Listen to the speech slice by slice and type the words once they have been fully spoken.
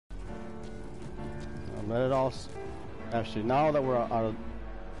Let it all. Actually, now that we're out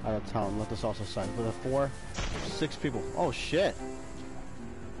of town, let this also sign. For the 6 people. Oh shit.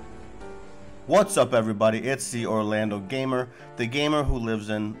 What's up, everybody? It's the Orlando Gamer, the gamer who lives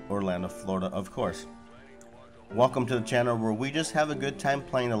in Orlando, Florida, of course. Welcome to the channel where we just have a good time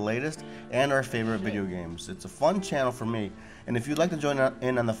playing the latest and our favorite video games. It's a fun channel for me, and if you'd like to join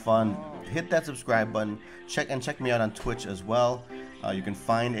in on the fun, hit that subscribe button. Check me out on Twitch as well. You can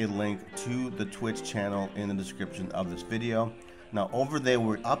find a link to the Twitch channel in the description of this video. Now over there,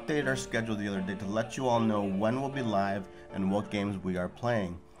 we updated our schedule the other day to let you all know when we'll be live and what games we are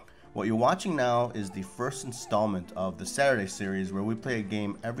playing. What you're watching now is the first installment of the Saturday series, where we play a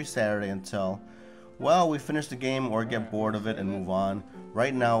game every Saturday until, well, we finish the game or get bored of it and move on.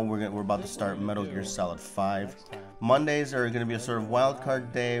 Right now, we're about to start Metal Gear Solid 5. Mondays are going to be a sort of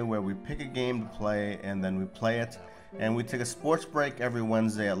wildcard day where we pick a game to play and then we play it. And we take a sports break every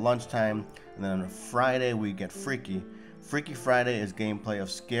Wednesday at lunchtime. And then on a Friday, we get freaky. Freaky Friday is gameplay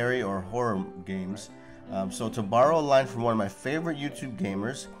of scary or horror games. So to borrow a line from one of my favorite YouTube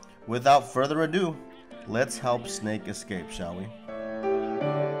gamers, without further ado, let's help Snake escape, shall we?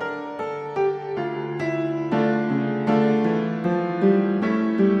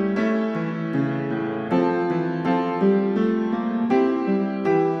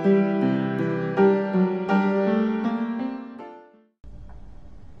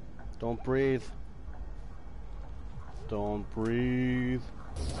 Don't breathe. Don't breathe.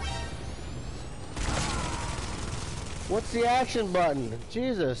 What's the action button?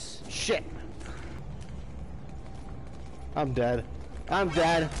 Jesus. Shit. I'm dead. I'm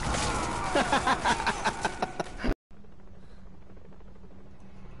dead.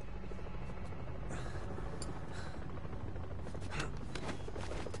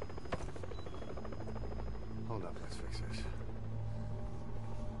 Hold up, let's fix this.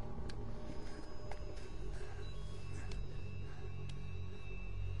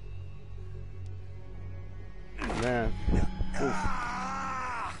 Man. Oof.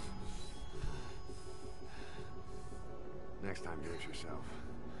 Next time, do it yourself.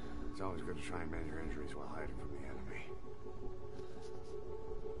 It's always good to try and mend your injuries while hiding from the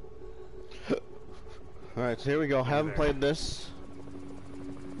enemy. Alright, so here we go. Haven't played this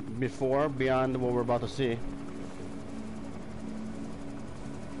before, beyond what we're about to see.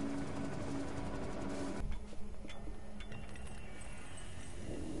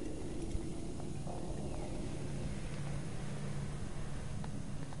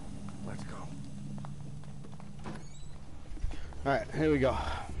 Let's go. Alright, here we go.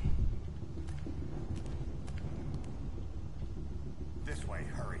 This way,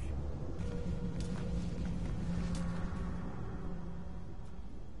 hurry.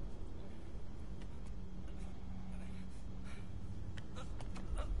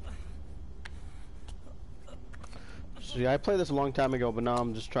 So yeah, I played this a long time ago, but now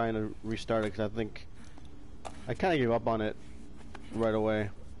I'm just trying to restart it because I think I kind of gave up on it right away,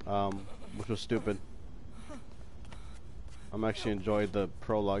 which was stupid. I'm actually enjoyed the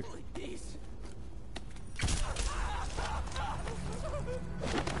prologue.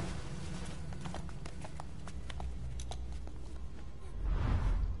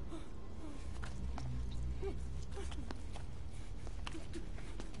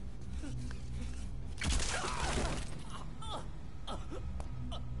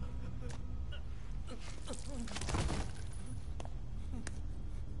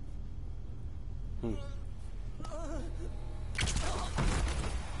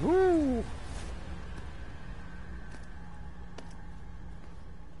 Woo!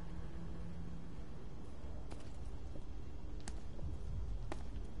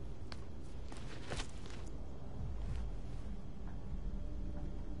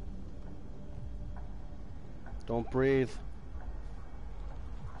 Don't breathe.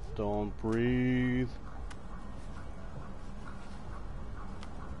 Don't breathe.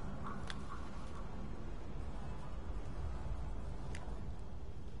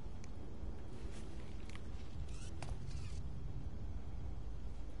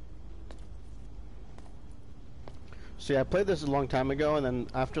 See, I played this a long time ago, and then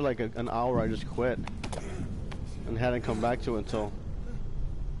after like an hour, I just quit and hadn't come back to it until.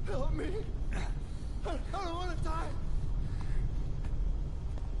 Help me! I don't want to die!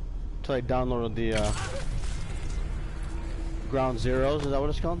 Until I downloaded the Ground Zeroes. Is that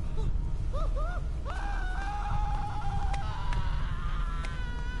what it's called?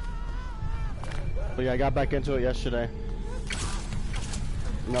 But yeah, I got back into it yesterday.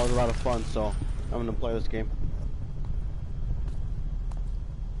 And that was a lot of fun, so I'm gonna play this game.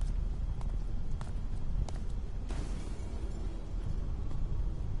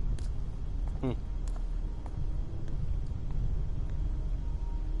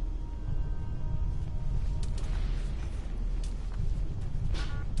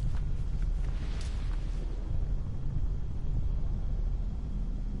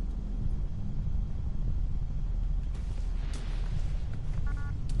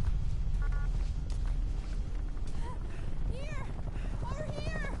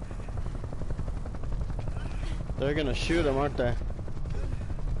 They're gonna shoot him, aren't they?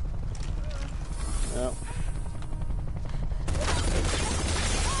 Yep.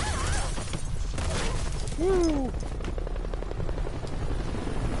 Woo!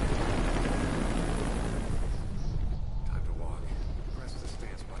 Time to walk. Press the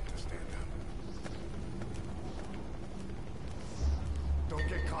stance button to stand up. Don't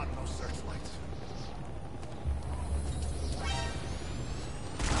get caught in those searchlights.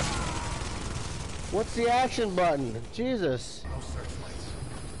 What's the action button? Jesus. No searchlights.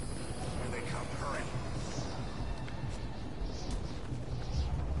 Here they come. Hurry.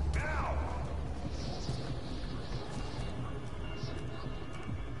 Now!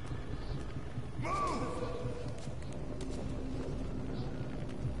 Move!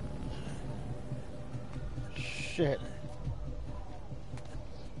 Shit.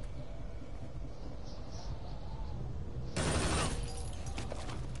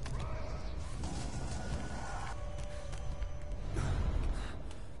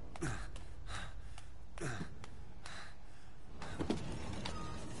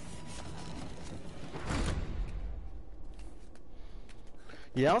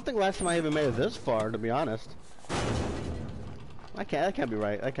 Yeah, I don't think last time I even made it this far, to be honest. That can't be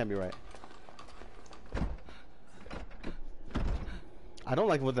right. That can't be right. I don't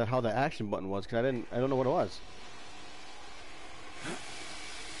like how the action button was, because I don't know what it was.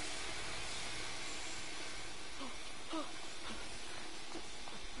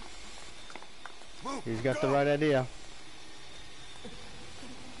 He's got the right idea.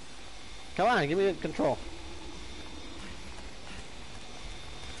 Come on, give me the control.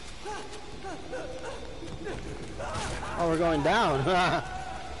 Oh, we're going down. Come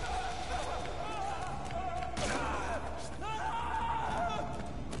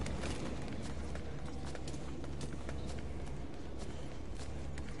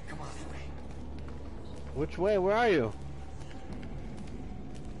on, Ray. Which way? Where are you?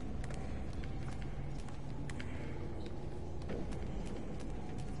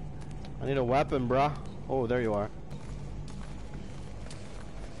 I need a weapon, bruh. Oh, there you are.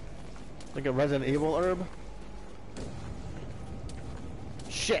 Like a Resident Evil herb?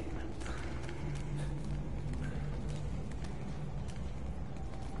 Shit!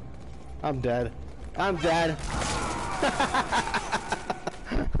 I'm dead. I'm dead.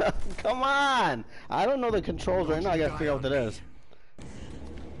 Come on! I don't know the controls right now. I gotta figure out what that is.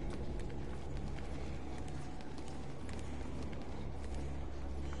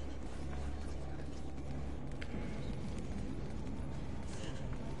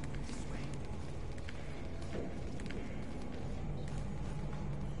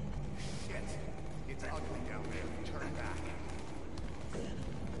 It's ugly down there. Turn back.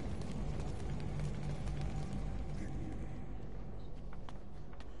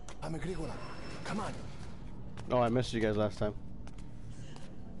 I'm Agricola. Come on. Oh, I missed you guys last time.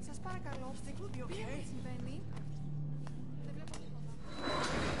 Σας παρακαλώ, τι συμβαίνει? Δεν βλέπω τίποτα.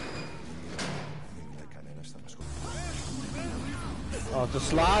 Oh, it's a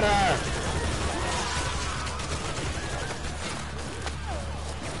slaughter!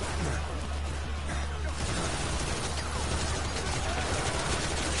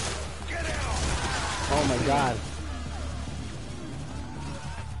 Oh my god.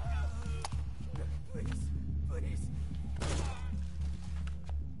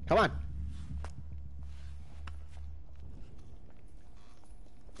 Come on.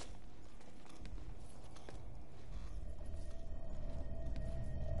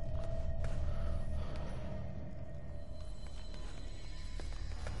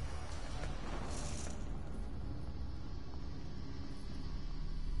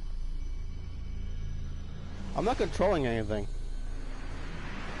 I'm not controlling anything.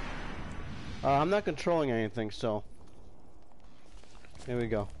 I'm not controlling anything, so here we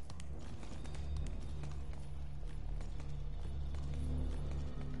go.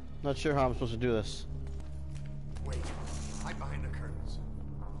 Not sure how I'm supposed to do this. Wait. Hide behind the curtains.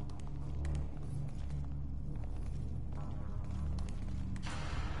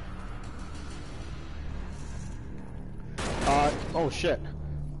 Oh shit.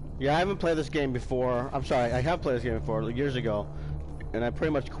 Yeah, I haven't played this game before. I'm sorry, I have played this game before, like years ago. And I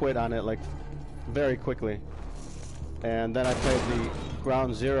pretty much quit on it, like, very quickly. And then I played the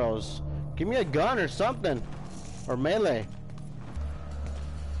Ground Zeroes. Give me a gun or something! Or melee.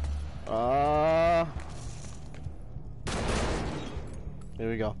 Here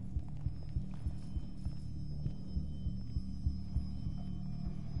we go.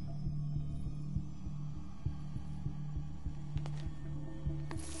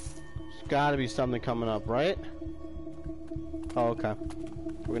 There's gotta be something coming up, right? Oh, okay.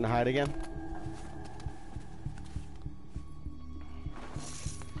 We're gonna hide again?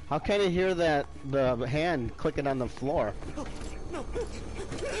 How can you hear that, the hand clicking on the floor?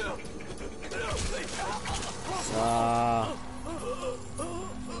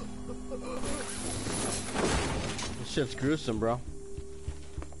 This shit's gruesome, bro.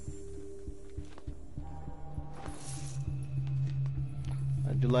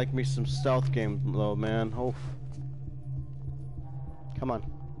 I do like me some stealth game though, man. Oh. Come on.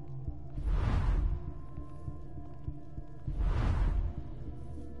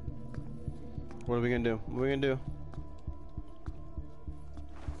 What are we gonna do? What are we gonna do?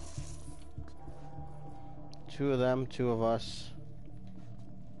 Two of them, two of us.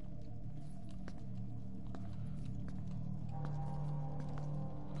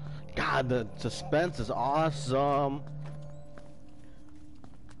 God, the suspense is awesome.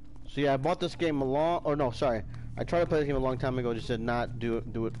 So yeah, I bought this game I tried to play this game a long time ago, just did not do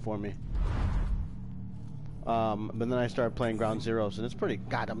it for me. But then I started playing Ground Zeroes, and it's pretty,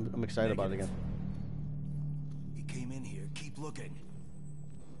 God, I'm excited about it again. He came in here, keep looking.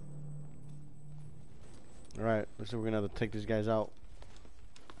 Alright, looks like we're gonna have to take these guys out.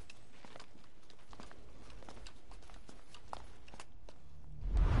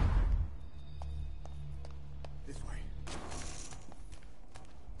 This way.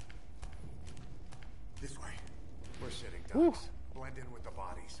 This way. We're sitting ducks. Blend in with the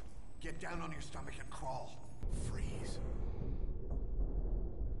bodies. Get down on your stomach and crawl. Freeze.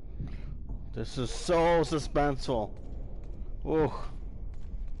 This is so suspenseful. Ooh.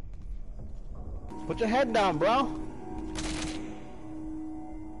 Put your head down, bro.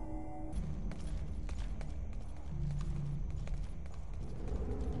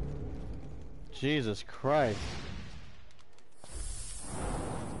 Jesus Christ.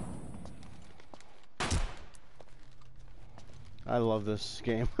 I love this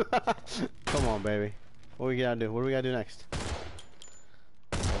game. Come on, baby. What we gotta do? What do we gotta do next?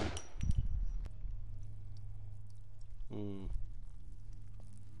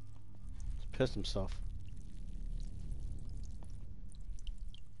 Let's piss himself.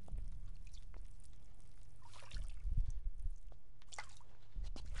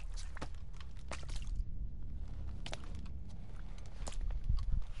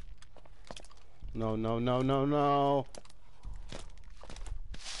 No, no, no, no, no.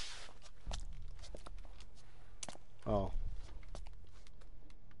 Oh.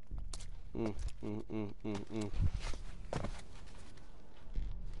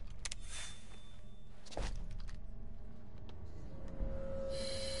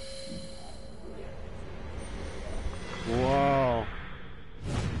 Whoa.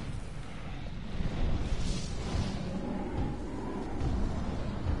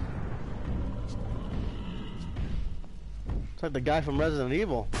 It's like the guy from Resident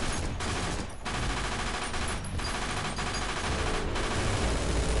Evil.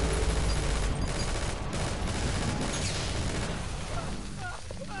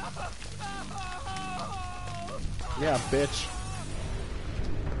 Yeah, bitch.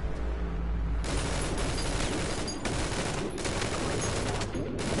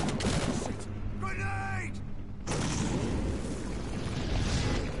 Grenade!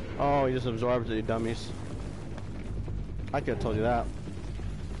 Oh, he just absorbs it, you dummies. I could have told you that.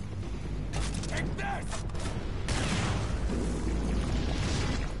 Take this!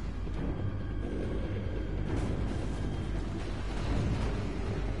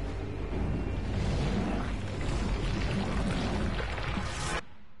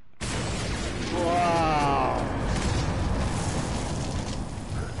 Wow.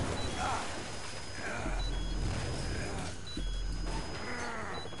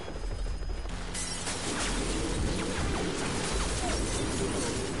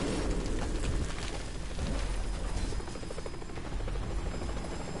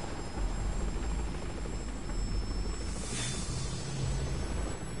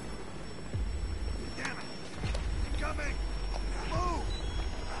 Damn it! Coming! Move!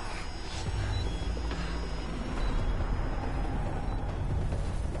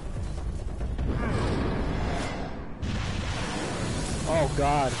 Oh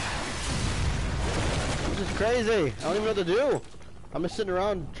God. This is crazy. I don't even know what to do. I'm just sitting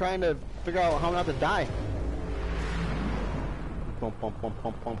around trying to figure out how not to die. Bum, bum, bum,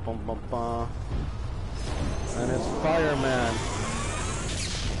 bum, bum, bum, bum, bum. And it's Fireman.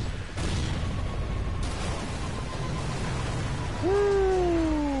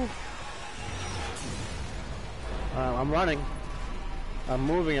 Woo! I'm running. I'm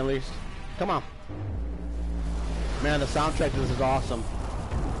moving at least. Come on. Man, the soundtrack to this is awesome.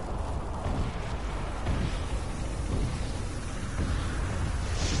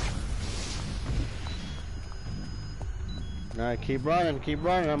 Alright, keep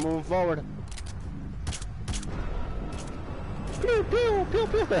running, I'm moving forward. Pew, pew, pew,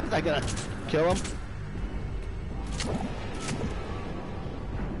 pew. That's not gonna kill him.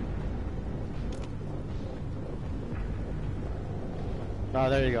 Oh,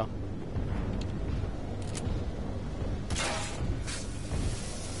 there you go.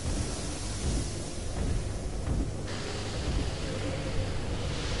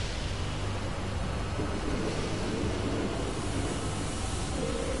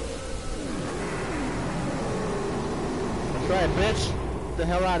 That's right, bitch. Get the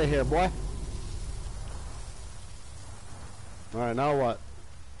hell out of here, boy. Alright, now what?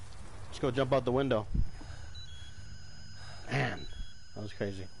 Let's go jump out the window. Man, that was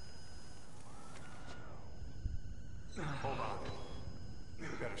crazy. Hold on. You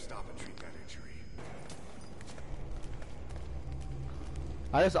better stop and treat that injury.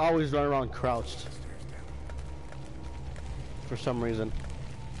 I just always run around crouched. For some reason.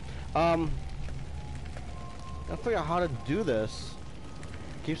 I figure out how to do this.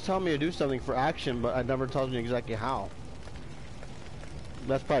 It keeps telling me to do something for action, but it never tells me exactly how.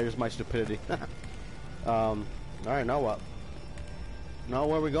 That's probably just my stupidity. Alright, now what? Now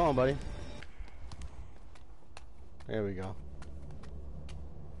where are we going, buddy? There we go.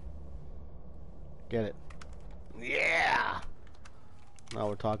 Get it. Yeah! Now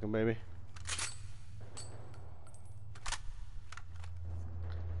we're talking, baby.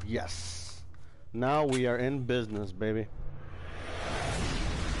 Yes. Now we are in business, baby.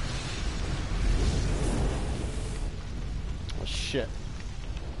 Oh, shit.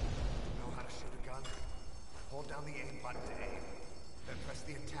 Know how to shoot a gun? Hold down the aim button to aim. Then press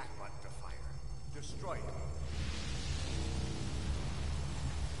the attack button to fire. Destroy it.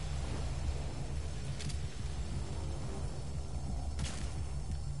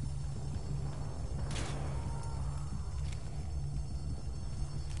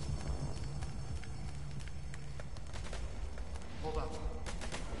 Hold up.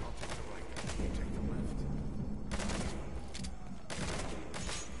 I'll take the right. You take the left.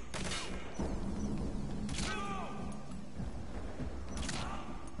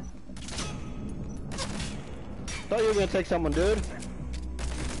 Thought you were gonna take someone, dude.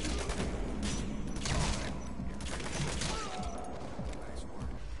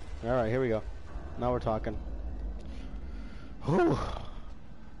 Alright, here we go. Now we're talking. Whew.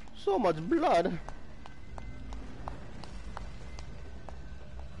 So much blood.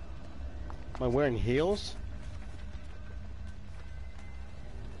 Am I wearing heels?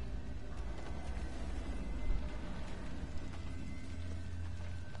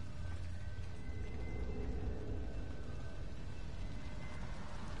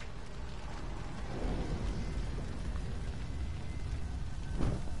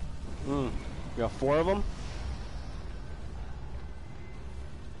 We got 4 of them.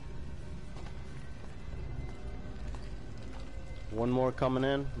 One more coming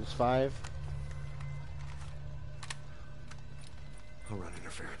in. There's 5. I'll run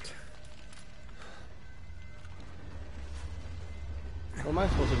interference. What am I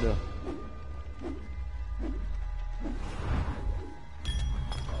supposed to do?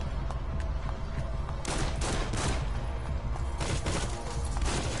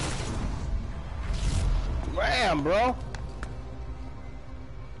 Bam, bro.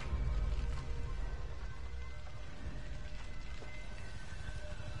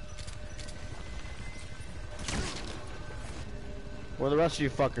 Where are the rest of you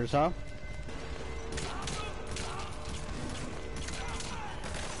fuckers, huh?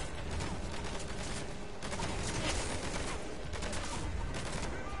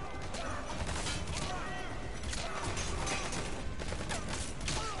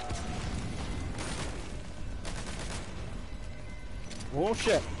 Oh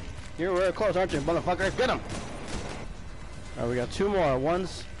shit. You're very close, aren't you, motherfucker? Get him! Alright, we got 2 more.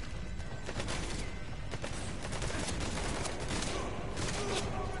 One's...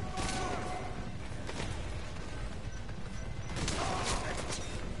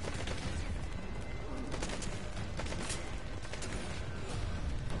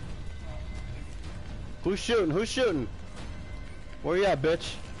 Who's shooting? Who's shooting? Where you at,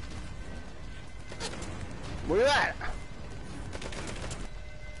 bitch? Where you at?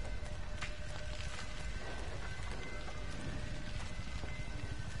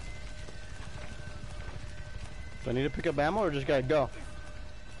 Do I need to pick up ammo or just gotta go?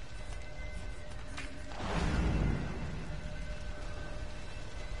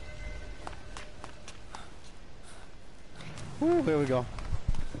 Ooh, here we go.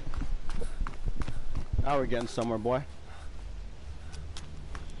 Now we're getting somewhere, boy.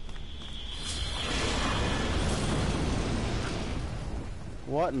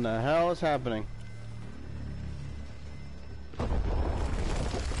 What in the hell is happening?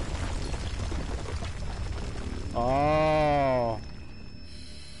 Oh.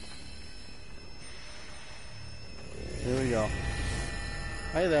 Here we go.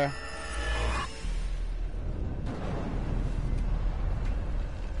 Hey there.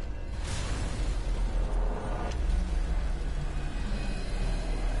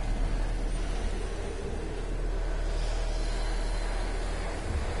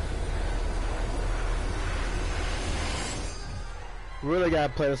 Really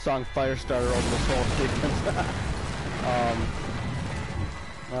gotta play the song Firestarter over this whole sequence.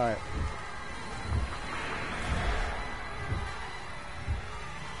 Alright.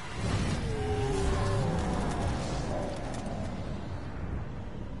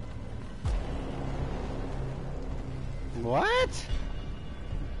 What?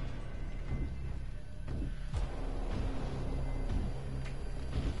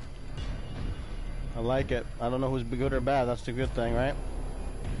 I like it. I don't know who's good or bad. That's the good thing, right?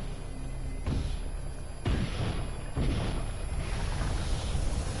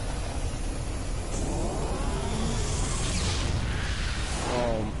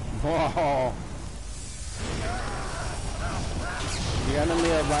 Oh, whoa! The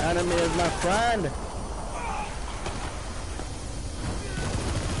enemy of my enemy is my friend.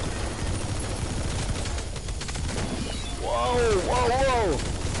 Whoa! Whoa! Whoa!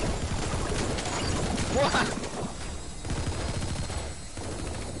 What?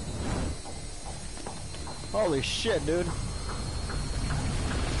 Holy shit, dude.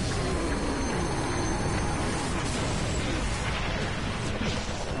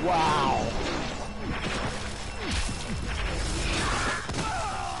 Wow.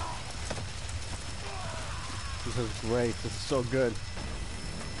 This is great. This is so good.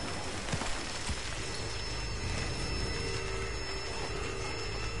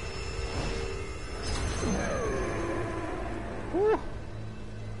 Whew.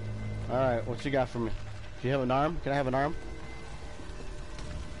 Alright, what you got for me? Do you have an arm? Can I have an arm?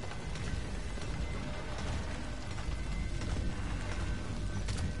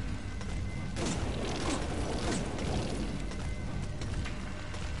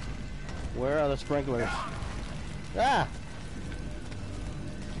 Where are the sprinklers? Ah!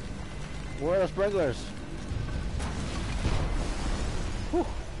 Where are the sprinklers? Whew.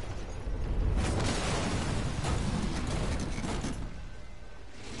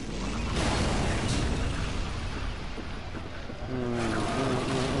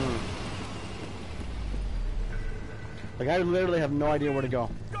 Like, I literally have no idea where to go.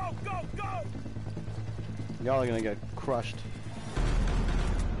 Go, go, go! Y'all are gonna get crushed.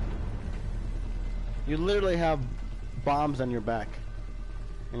 You literally have bombs on your back.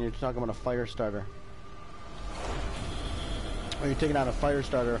 And you're talking about a fire starter. Or you're taking out a fire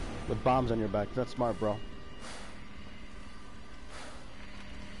starter with bombs on your back. That's smart, bro.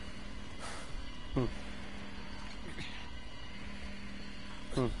 Hmm.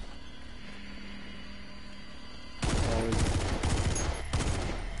 Hmm.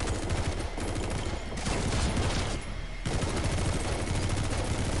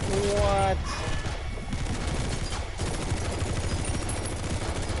 What?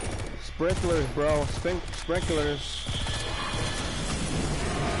 Sprinklers, bro. Sprinklers.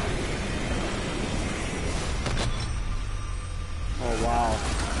 Oh, wow.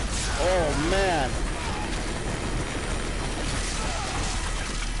 Oh, man.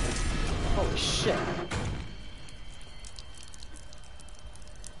 Holy shit.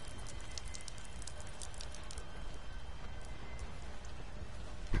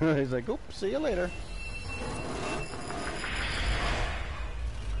 He's like, oops, see you later.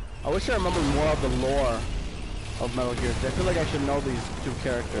 I wish I remembered more of the lore of Metal Gear. I feel like I should know these two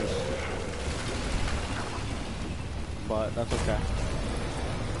characters. But that's okay.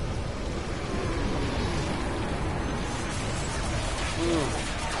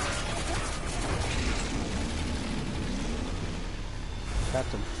 That's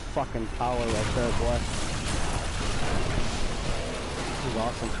some fucking power right there, boy. This is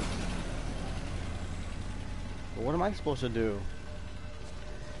awesome. But what am I supposed to do?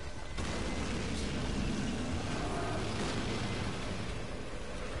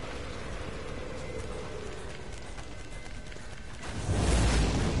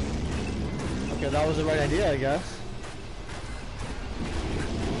 Okay, that was the right idea, I guess.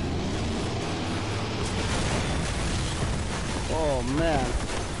 Oh man.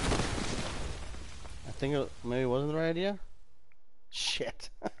 I think it maybe wasn't the right idea? Shit.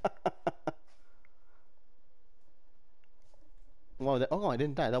 Well, oh, I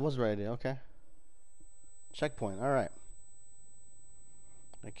didn't die. That was the right idea. Okay. Checkpoint. All right.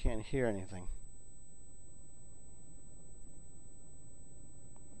 I can't hear anything.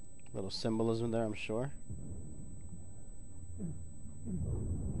 Little symbolism there, I'm sure.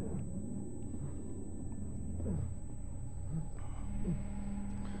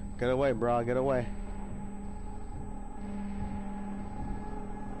 Get away, bro, get away.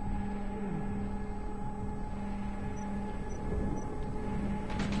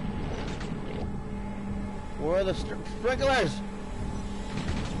 Where are the sprinklers?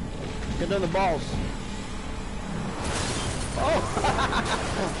 Get in the balls.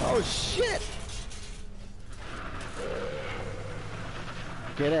 Oh! Oh shit!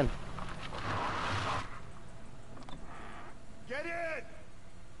 Get in. Get in!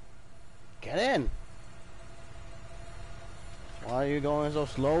 Get in! Why are you going so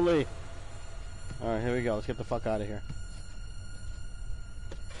slowly? Alright, here we go. Let's get the fuck out of here.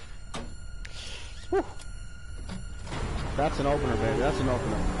 Whew. That's an opener, baby. That's an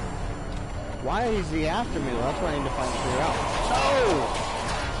opener. Why is he after me, though? That's what I need to figure out. No!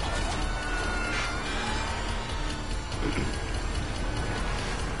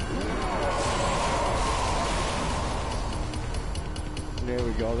 There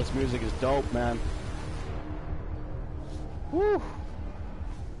we go. This music is dope, man. Woo!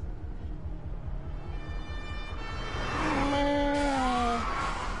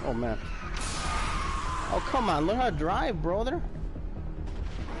 Oh, man. Oh, come on. Learn how to drive, brother.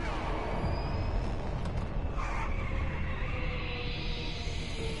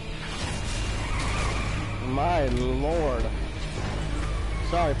 My lord.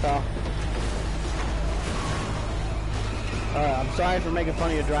 Sorry, pal. Alright, I'm sorry for making fun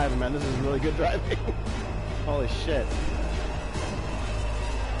of your driving, man. This is really good driving. Holy shit.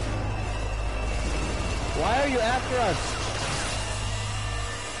 Why are you after us?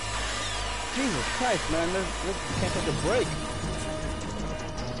 Jesus Christ, man. This can't take a break.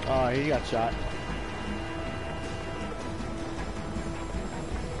 Oh, he got shot.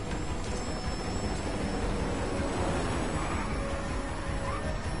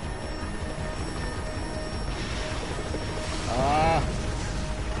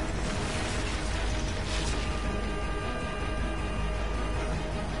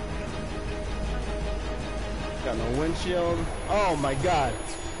 Got no windshield. Oh my god.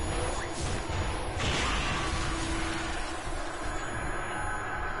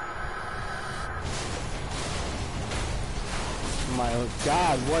 My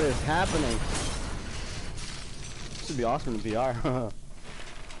god, what is happening? This would be awesome in VR. Well,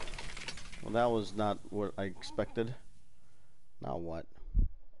 that was not what I expected. Now what?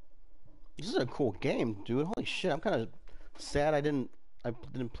 This is a cool game, dude. Holy shit, I'm kind of sad I didn't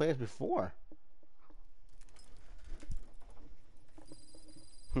play this before.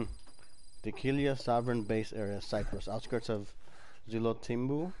 Tequila Sovereign Base Area, Cyprus, outskirts of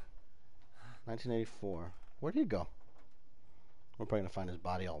Zilotimbu, 1984. Where'd he go? We're probably gonna find his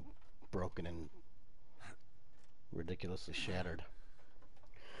body all broken and ridiculously shattered.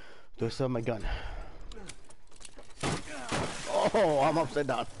 Do I still have my gun? Oh, I'm upside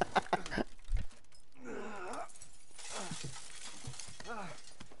down.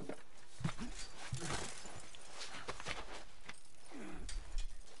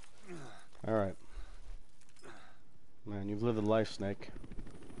 Alright. Man, you've lived a life, Snake.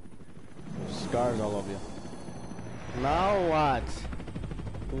 There's scars all over you. Now what?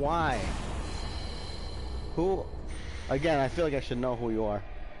 Why? Who? Again, I feel like I should know who you are.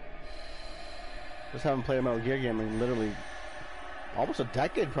 Just haven't played a Metal Gear game in literally almost a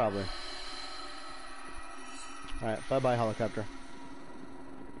decade, probably. Alright, bye-bye, helicopter.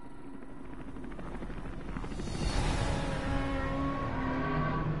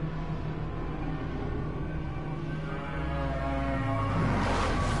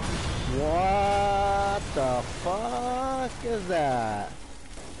 What the fuck is that?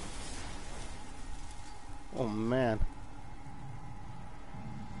 Oh man.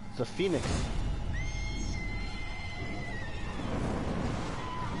 It's a phoenix.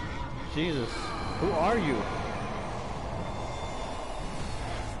 Jesus. Who are you?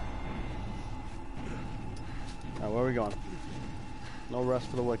 Alright, where are we going? No rest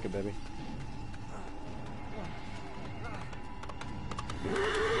for the wicked, baby.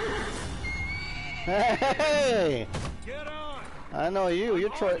 Hey! Get on! I know you. You're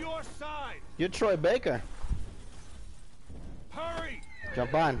Troy. On your side! You're Troy Baker. Hurry!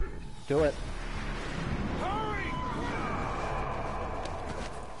 Jump on. Do it. Hurry!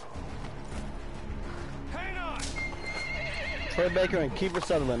 Hang on! Troy Baker and Kiefer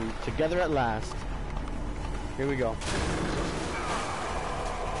Sutherland together at last. Here we go.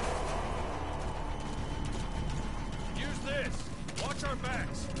 Use this! Watch our back!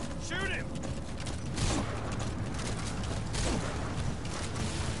 tracks. Shoot him!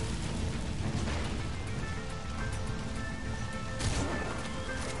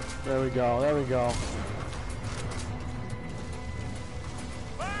 There we go. There we go.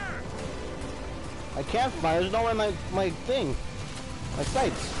 Fire! I can't fire. There's no way my thing. My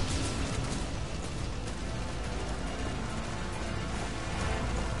sights.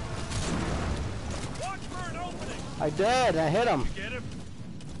 Watch for an opening! I did. I hit him. Get him?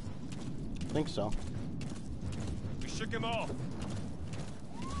 I think so. We shook him off.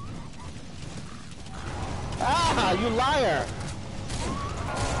 Ah, you liar!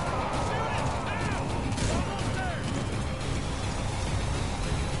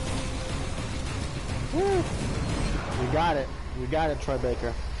 Woo. We got it. We got it, Troy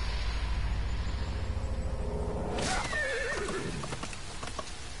Baker.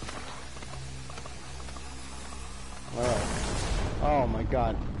 Alright. Oh my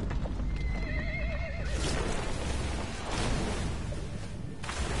god.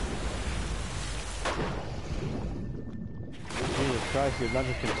 Jesus Christ, the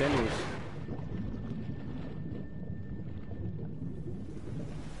adventure continues.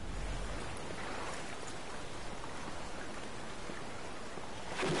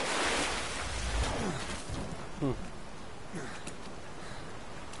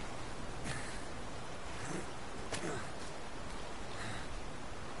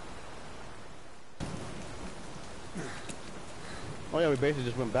 Oh yeah, we basically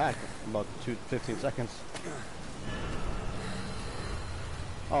just went back about 15 seconds.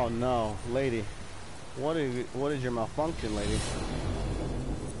 Oh no, lady. What is your malfunction, lady?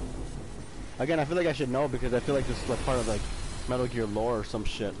 Again, I feel like I should know because I feel like this is like part of like Metal Gear lore or some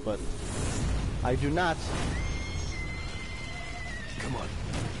shit, but I do not. Come on.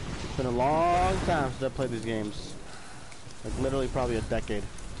 It's been a long time since I played these games. Like literally probably a decade.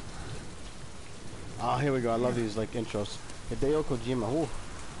 Oh, here we go. I love these like intros. Hideo Kojima. Ooh.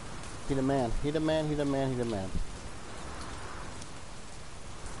 He the man. He the man. He the man. He the man.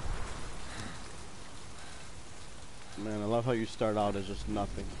 Man, I love how you start out as just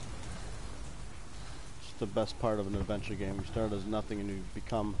nothing. It's the best part of an adventure game. You start as nothing and you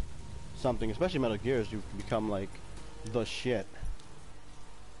become something. Especially Metal Gears, you become like the shit.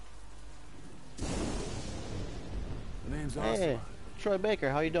 The name's Hey, Troy Baker,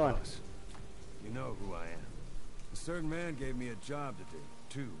 how you doing? Boss, you know who I am. A certain man gave me a job to do.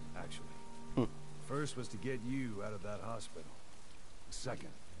 Two, actually. First was to get you out of that hospital. The second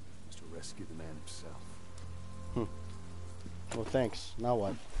was to rescue the man himself. Well, thanks. Now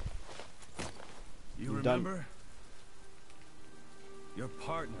what? You remember? Your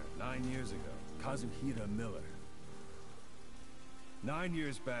partner 9 years ago, Kazuhira Miller. 9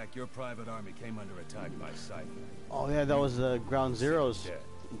 years back, your private army came under attack by Cypher. Oh yeah, that was the Ground Zeroes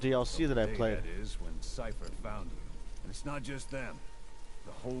DLC that I played. That is when Cypher found you. And it's not just them.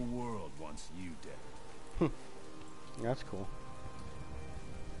 The whole world wants you dead. That's cool.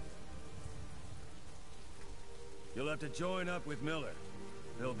 You'll have to join up with Miller.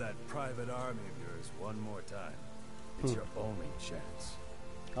 Build that private army of yours one more time. It's your only chance.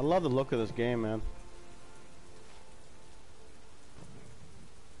 I love the look of this game, man.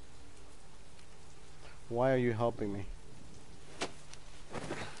 Why are you helping me?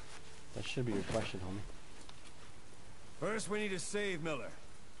 That should be your question, homie. First, we need to save Miller.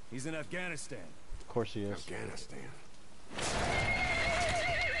 He's in Afghanistan. Of course he is. Afghanistan.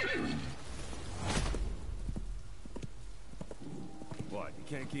 What, you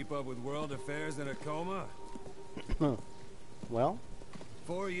can't keep up with world affairs in a coma? Well?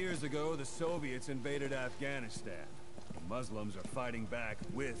 4 years ago, the Soviets invaded Afghanistan. The Muslims are fighting back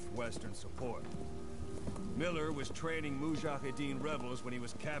with Western support. Miller was training Mujahideen rebels when he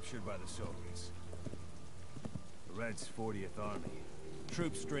was captured by the Soviets. The Reds' 40th Army.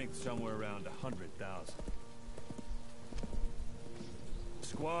 Troop strength somewhere around 100,000.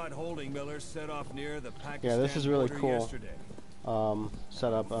 Squad holding Miller set off near the Pakistan Yeah, this is really border cool. yesterday.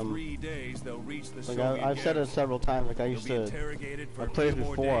 Setup. 3 days they'll reach the Like Soviet I've said it garrison. several times. Like I used They'll be to. interrogated for I played 3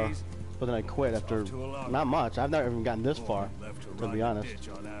 more before, days. but then I quit after to a lot. not much. I've never even gotten this far, Left to rot be in a honest. ditch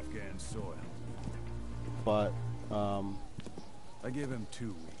on Afghan soil. But I give him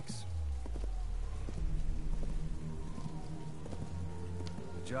 2 weeks.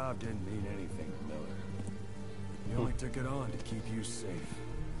 The job didn't mean anything to Miller. He only took it on to keep you safe.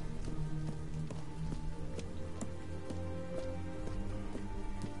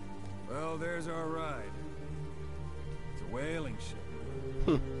 Well, there's our ride. It's a whaling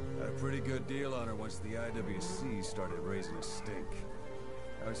ship. Had a pretty good deal on her once the IWC started raising a stink.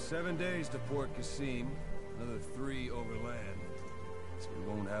 Now it's 7 days to Port Qasim, another 3 overland. So we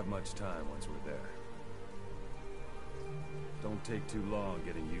won't have much time once we're there. Don't take too long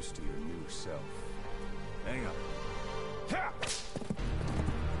getting used to your new self. Hang on. Ha!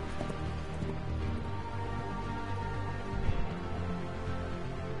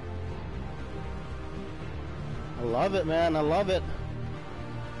 I love it, man. I love it.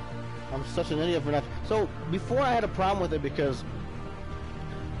 I'm such an idiot for that. So before I had a problem with it because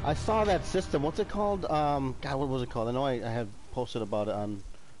I saw that system. What's it called? God, what was it called? I know I had posted about it on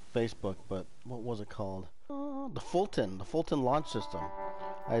Facebook, but what was it called? The Fulton launch system.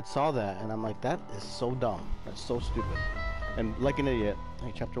 I had saw that, and I'm like, that is so dumb. That's so stupid. And like an idiot,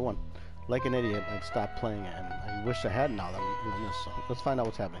 hey, chapter 1. Like an idiot, I stopped playing it, and I wish I had now that I'm doing this. So let's find out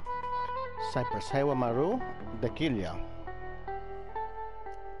what's happening. Cypress Hewa Maru Dekilia.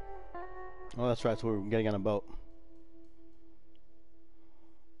 Oh, that's right. So we're getting on a boat.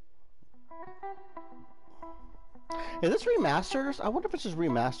 Is this remastered? I wonder if it's just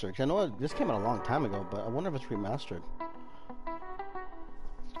remastered. 'Cause I know this came out a long time ago, but I wonder if it's remastered.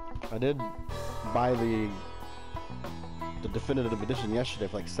 I did buy the definitive edition yesterday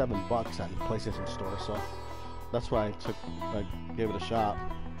for like $7 on PlayStation Store, so that's why I gave it a shot.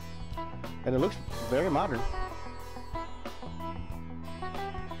 And it looks very modern.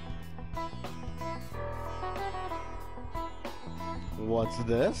 What's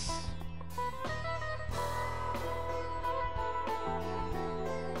this?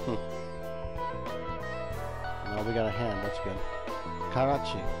 Now we got a hand, that's good.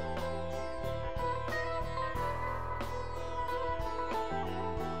 Karachi.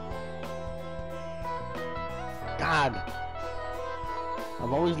 God!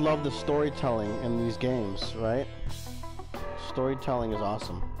 I've always loved the storytelling in these games, right? Storytelling is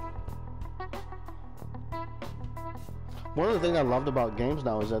awesome. One of the things I loved about games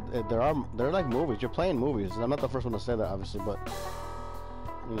now is that they're like movies. You're playing movies. I'm not the first one to say that, obviously, but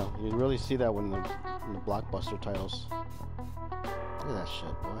you know, you really see that when in the blockbuster titles. Look at that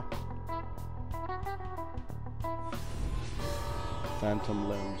shit, boy. Phantom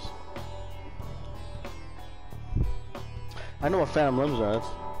limbs. I know what phantom limbs are. It's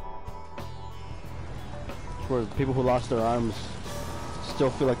where people who lost their arms still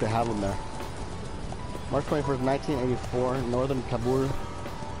feel like they have them there. March 21st, 1984, northern Kabul,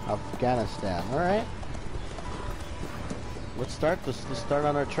 Afghanistan. All right. Let's start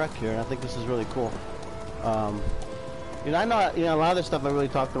on our trek here, and I think this is really cool. You know, I know, a lot of this stuff I really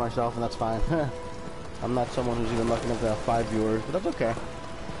talk to myself, and that's fine. I'm not someone who's even lucky enough to have 5 viewers, but that's okay.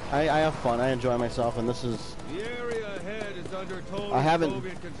 I have fun. I enjoy myself, and this is. The area ahead is under total I haven't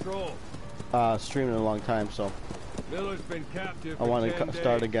Soviet control. Streamed in a long time, so Miller's been captive I want for 10 to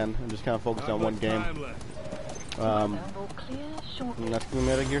start days. again and just kind of focus Not on one much game. time left. And that's gonna be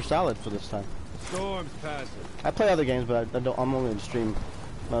Metal Gear Solid for this time. Storm's passing. I play other games, but I'm only going to stream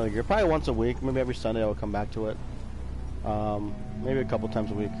Metal Gear. Probably once a week, maybe every Sunday I will come back to it. Maybe a couple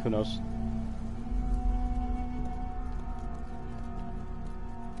times a week, who knows.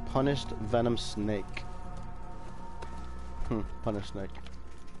 Punished Venom Snake. Punished Snake.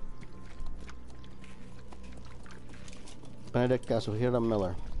 Benedict Kazuhira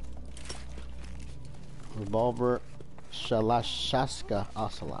Miller. Revolver Shalashaska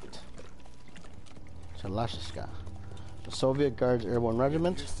Ocelot. Shalashaska. The Soviet Guards Airborne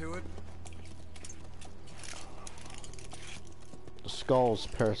Regiment. Used to it? The Skulls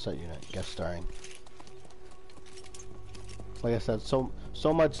Parasite Unit, guest starring. Like I said, so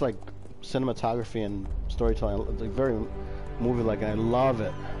much like cinematography and storytelling. It's like very movie-like, and I love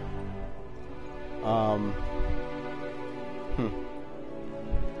it.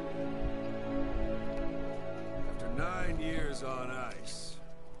 After 9 years on ice,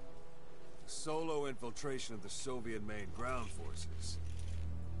 solo infiltration of the Soviet main ground forces.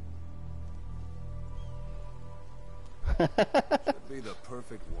 Should be the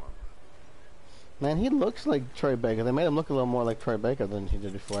perfect one. Man, he looks like Troy Baker. They made him look a little more like Troy Baker than he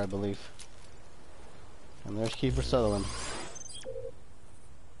did before, I believe. And there's Kiefer Sutherland.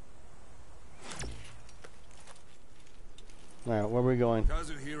 Alright, where are we going?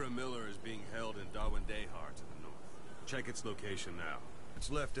 Kazuhira Miller is being held in Dawandehar to the north. Check its location now. It's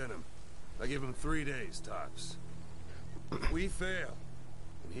left in him. I give him 3 days tops. If we fail,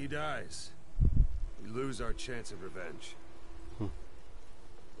 and he dies, we lose our chance of revenge.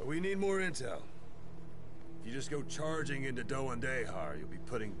 But we need more intel. If you just go charging into Dawandehar, you'll be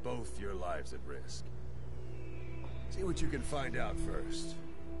putting both your lives at risk. See what you can find out first.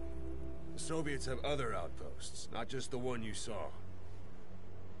 The Soviets have other outposts, not just the one you saw.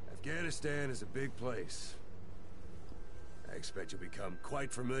 Afghanistan is a big place. I expect you'll become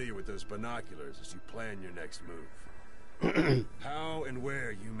quite familiar with those binoculars as you plan your next move. How and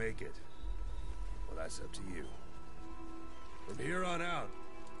where you make it, well, that's up to you. From here on out,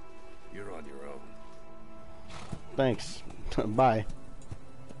 you're on your own. Thanks. Bye.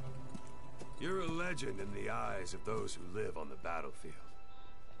 You're a legend in the eyes of those who live on the battlefield.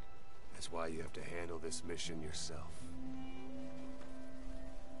 That's why you have to handle this mission yourself.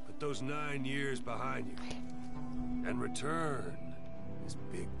 Put those 9 years behind you, and return as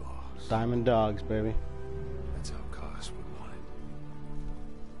Big Boss. Diamond dogs, baby. That's how Koss would want it.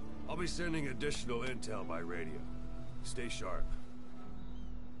 I'll be sending additional intel by radio. Stay sharp.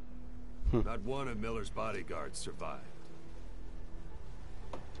 Not one of Miller's bodyguards survived.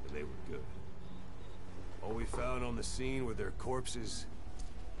 And they were good. All we found on the scene were their corpses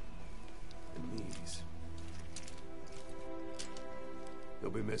and knees.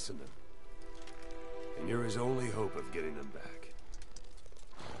 They'll be missing them. And you're his only hope of getting them back.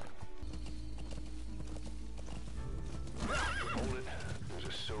 Hold it. There's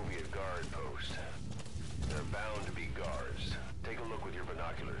a Soviet guard post. There are bound to be guards. Take a look with your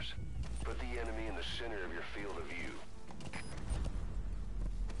binoculars. Put the enemy in the center of your field of view.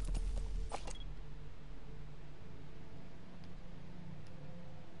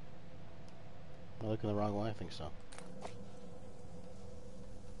 Am I looking the wrong way? I think so.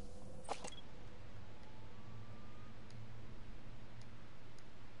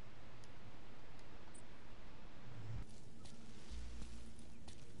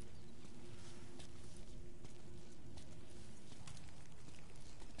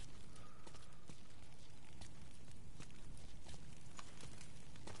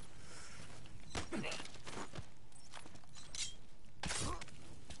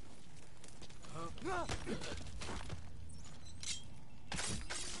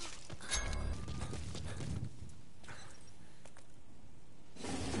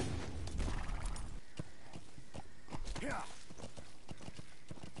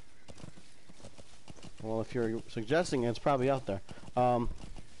 Well, if you're suggesting it, it's probably out there. How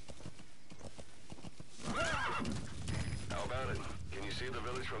about it? Can you see the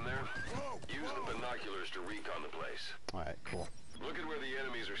village from there? Use the binoculars to recon the place. Alright, cool. Look at where the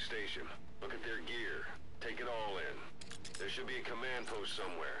enemies are stationed. Look at their gear. Take it all in. There should be a command post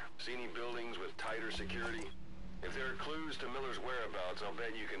somewhere. See any buildings with tighter security? If there are clues to Miller's whereabouts, I'll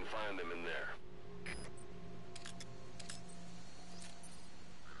bet you can find them in there.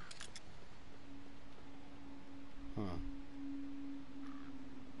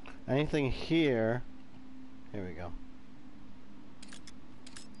 Anything here? Here we go.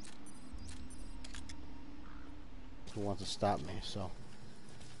 Who wants to stop me? So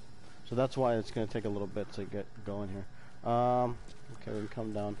that's why it's gonna take a little bit to get going here. Okay, we can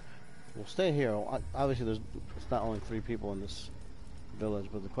come down. We'll stay here. Obviously, it's not only 3 people in this village,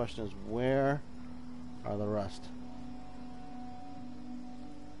 but the question is, where are the rest?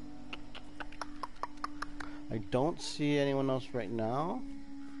 I don't see anyone else right now.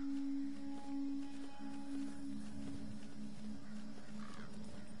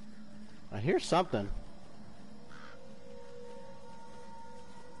 I hear something.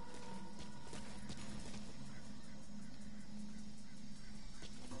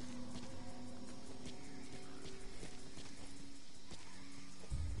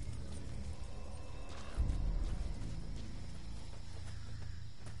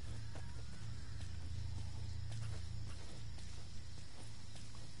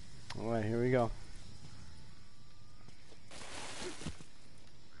 All right, here we go.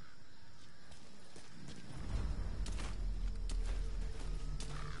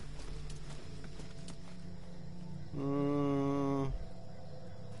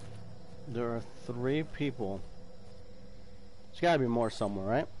 There are 3 people. There's got to be more somewhere,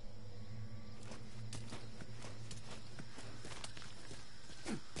 right?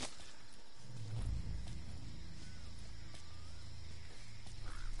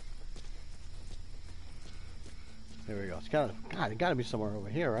 There we go. It's got to. God, it got to be somewhere over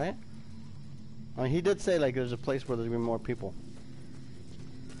here, right? I mean, he did say like there's a place where there's gonna be more people.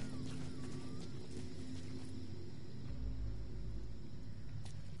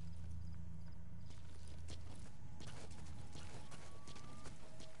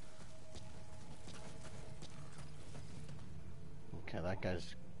 Okay, that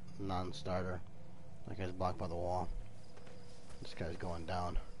guy's non-starter. That guy's blocked by the wall. This guy's going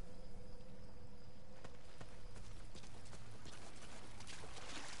down.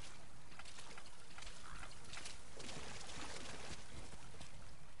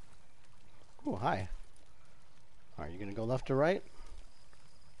 Oh, hi. Are you gonna go left or right?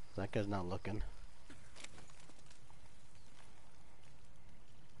 That guy's not looking.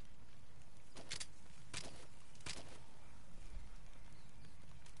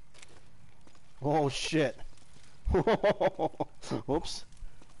 Oh shit. Whoops.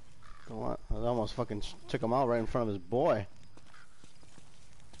 What? I almost fucking took him out right in front of his boy.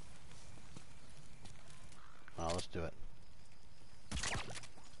 Oh, let's do it.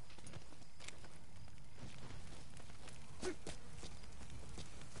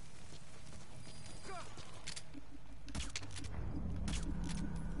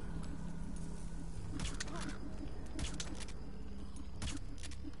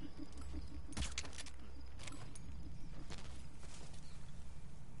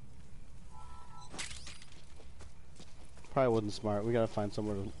 Probably wasn't smart. We gotta find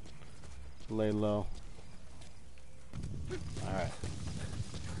somewhere to lay low. Alright.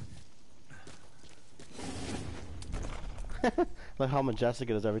 Look how majestic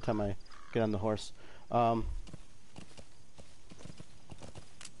it is every time I get on the horse.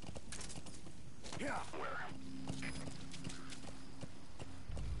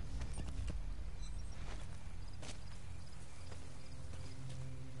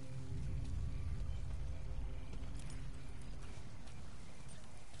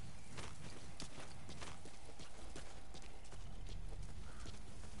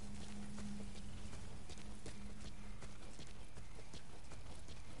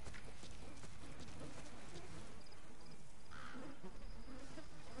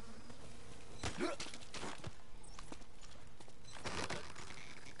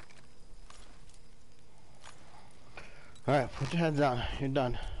 Alright, put your heads down. You're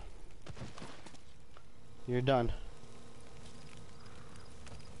done. You're done.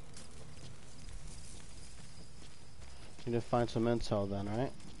 Need to find some intel then,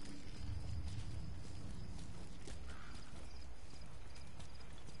 alright?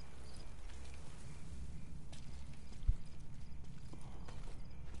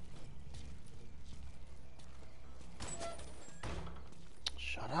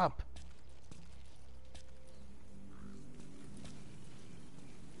 Shut up.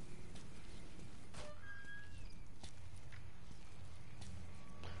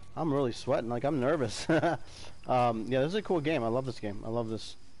 I'm really sweating, like I'm nervous. Yeah, this is a cool game. I love this game. I love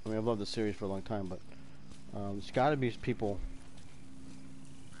this. I mean, I've loved this series for a long time, but there's got to be people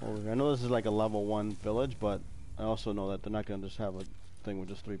over here. I know this is like a level 1 village, but I also know that they're not going to just have a thing with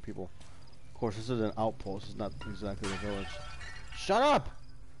just 3 people. Of course, this is an outpost. It's not exactly a village. Shut up!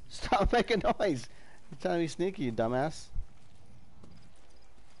 Stop making noise! You're trying to be sneaky, you dumbass.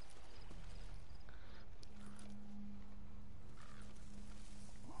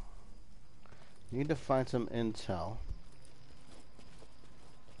 Need to find some intel.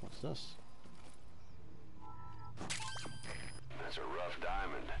 What's this? That's a rough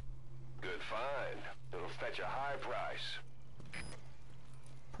diamond. Good find. It'll fetch a high price.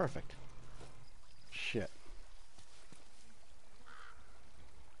 Perfect. Shit.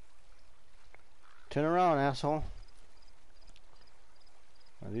 Turn around, asshole.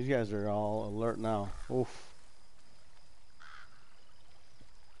 Now, these guys are all alert now. Oof.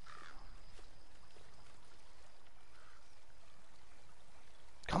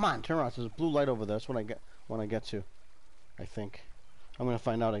 Come on, turn around. There's a blue light over there. That's when I get to. I think. I'm gonna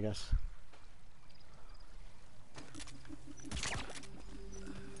find out, I guess.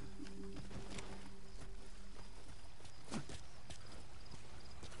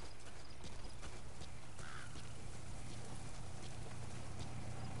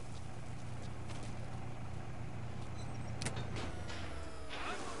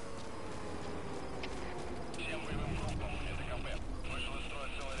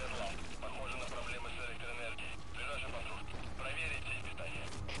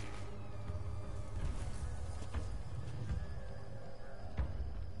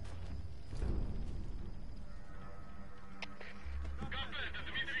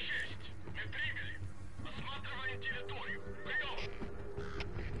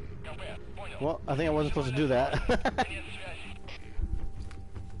 Well, I think I wasn't supposed to do that.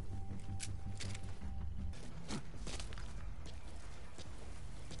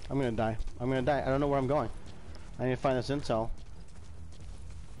 I'm gonna die. I'm gonna die. I don't know where I'm going. I need to find this intel.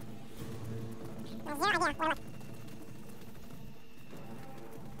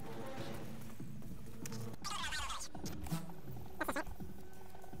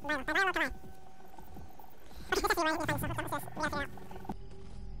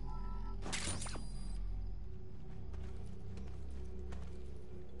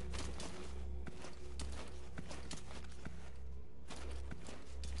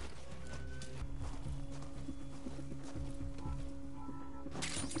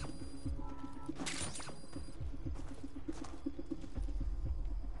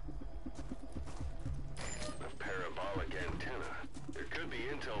 be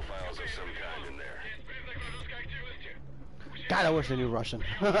intel files of some kind in there. God, I wish I knew Russian.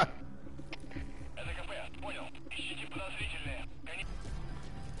 Hey,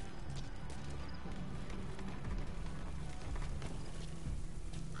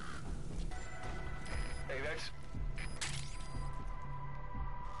 that's...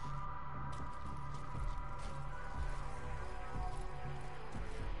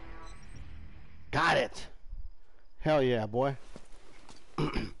 Got it. Hell yeah, boy.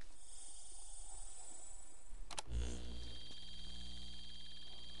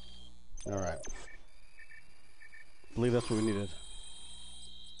 All right. Believe that's what we needed.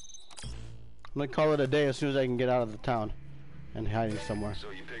 I'm gonna call it a day as soon as I can get out of the town and hiding somewhere.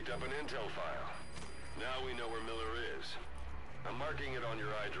 So you picked up an intel file. Now we know where Miller is. I'm marking it on your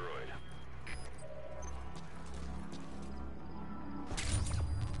iDroid.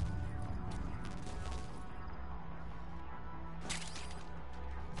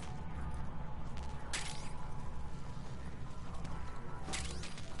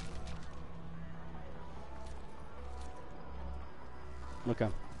 Okay.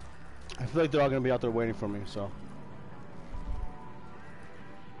 I feel like they're all gonna be out there waiting for me, so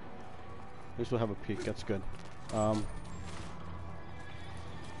at least we'll have a peek. That's good.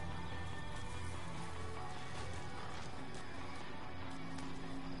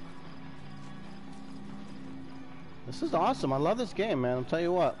 This is awesome. I love this game, man. I'll tell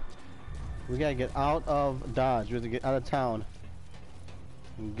you what. We gotta get out of Dodge. We have to get out of town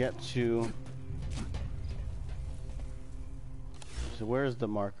and get to. So where's the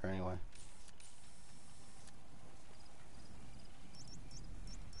marker anyway?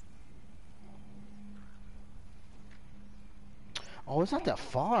 Oh, it's not that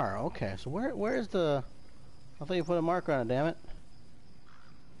far. Okay, so where is the? I thought you put a marker on it. Damn it.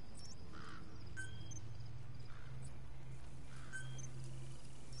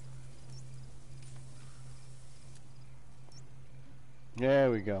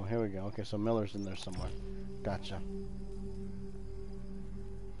 There we go. Here we go. Okay, so Miller's in there somewhere. Gotcha.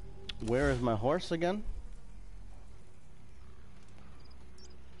 Where is my horse again?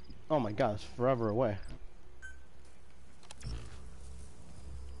 Oh my god, it's forever away.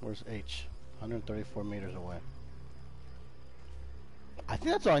 Where's H? 134 meters away. I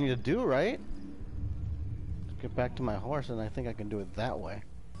think that's all I need to do, right? Get back to my horse, and I think I can do it that way.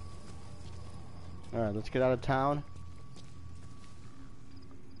 Alright, let's get out of town.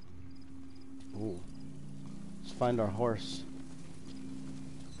 Ooh. Let's find our horse.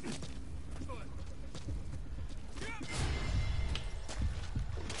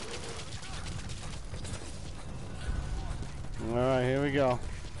 Alright, here we go.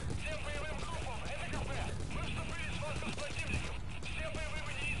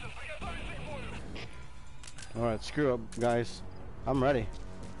 Alright, screw up, guys. I'm ready.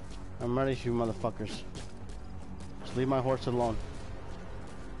 I'm ready, you motherfuckers. Just leave my horse alone.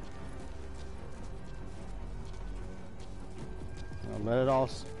 Let it all.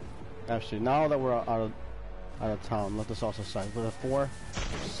 Actually, now that we're out of town, let this also side. We're at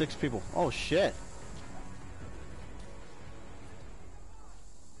 6 people. Oh shit!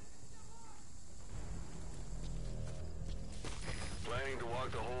 Planning to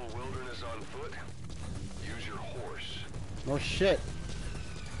walk the whole wilderness on foot? Use your horse. Oh shit!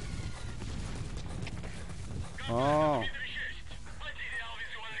 Oh.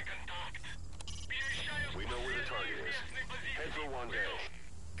 We know where the target is. Head for one day.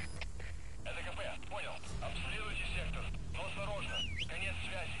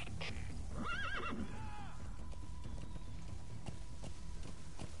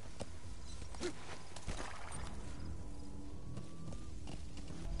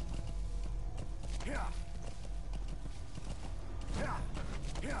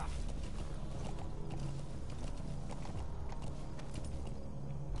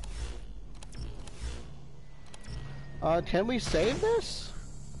 Can we save this?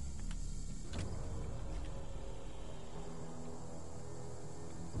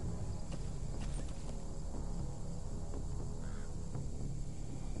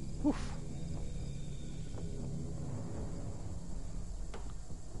 Oof.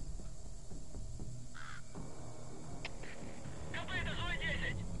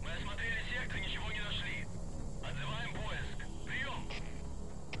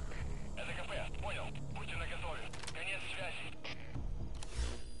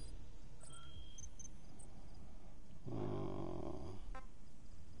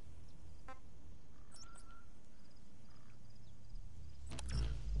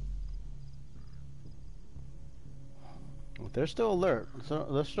 They're still alert.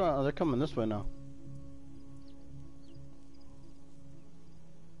 So they're coming this way now.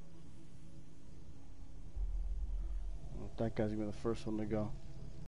 that guy's gonna be the first one to go.